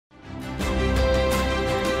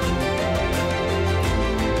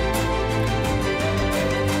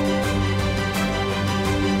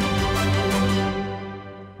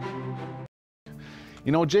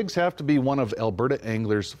You know, jigs have to be one of Alberta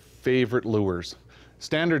anglers' favorite lures.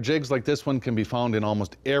 Standard jigs like this one can be found in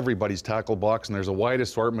almost everybody's tackle box, and there's a wide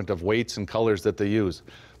assortment of weights and colors that they use.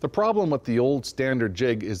 The problem with the old standard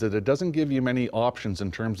jig is that it doesn't give you many options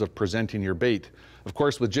in terms of presenting your bait. Of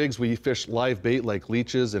course, with jigs we fish live bait like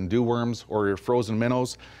leeches and dew worms or your frozen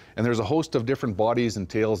minnows, and there's a host of different bodies and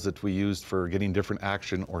tails that we use for getting different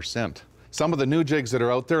action or scent. Some of the new jigs that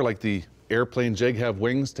are out there, like the airplane jig, have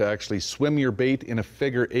wings to actually swim your bait in a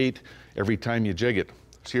figure 8 every time you jig it.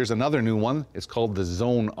 So here's another new one. It's called the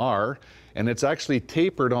Zone R, and it's actually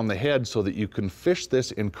tapered on the head so that you can fish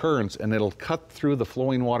this in currents and it'll cut through the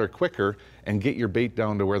flowing water quicker and get your bait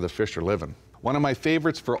down to where the fish are living. One of my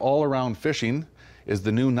favorites for all-around fishing is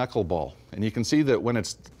the new knuckleball. And you can see that when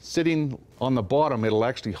it's sitting on the bottom, it'll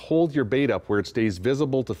actually hold your bait up where it stays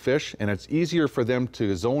visible to fish, and it's easier for them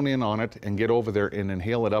to zone in on it and get over there and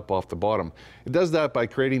inhale it up off the bottom. It does that by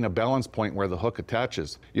creating a balance point where the hook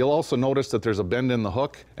attaches. You'll also notice that there's a bend in the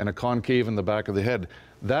hook and a concave in the back of the head.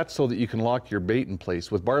 That's so that you can lock your bait in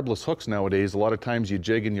place. With barbless hooks nowadays, a lot of times you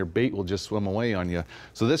jig and your bait will just swim away on you.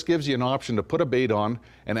 So this gives you an option to put a bait on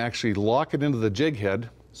and actually lock it into the jig head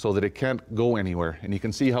so that it can't go anywhere. And you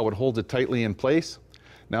can see how it holds it tightly in place.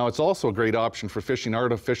 Now it's also a great option for fishing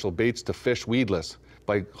artificial baits to fish weedless.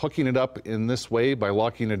 By hooking it up in this way, by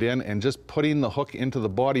locking it in and just putting the hook into the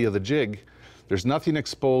body of the jig, there's nothing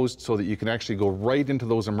exposed so that you can actually go right into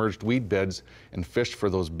those emerged weed beds and fish for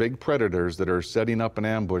those big predators that are setting up an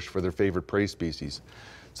ambush for their favorite prey species.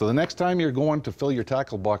 So the next time you're going to fill your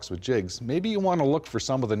tackle box with jigs, maybe you want to look for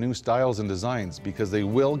some of the new styles and designs, because they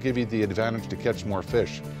will give you the advantage to catch more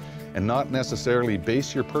fish and not necessarily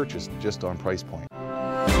base your purchase just on price point.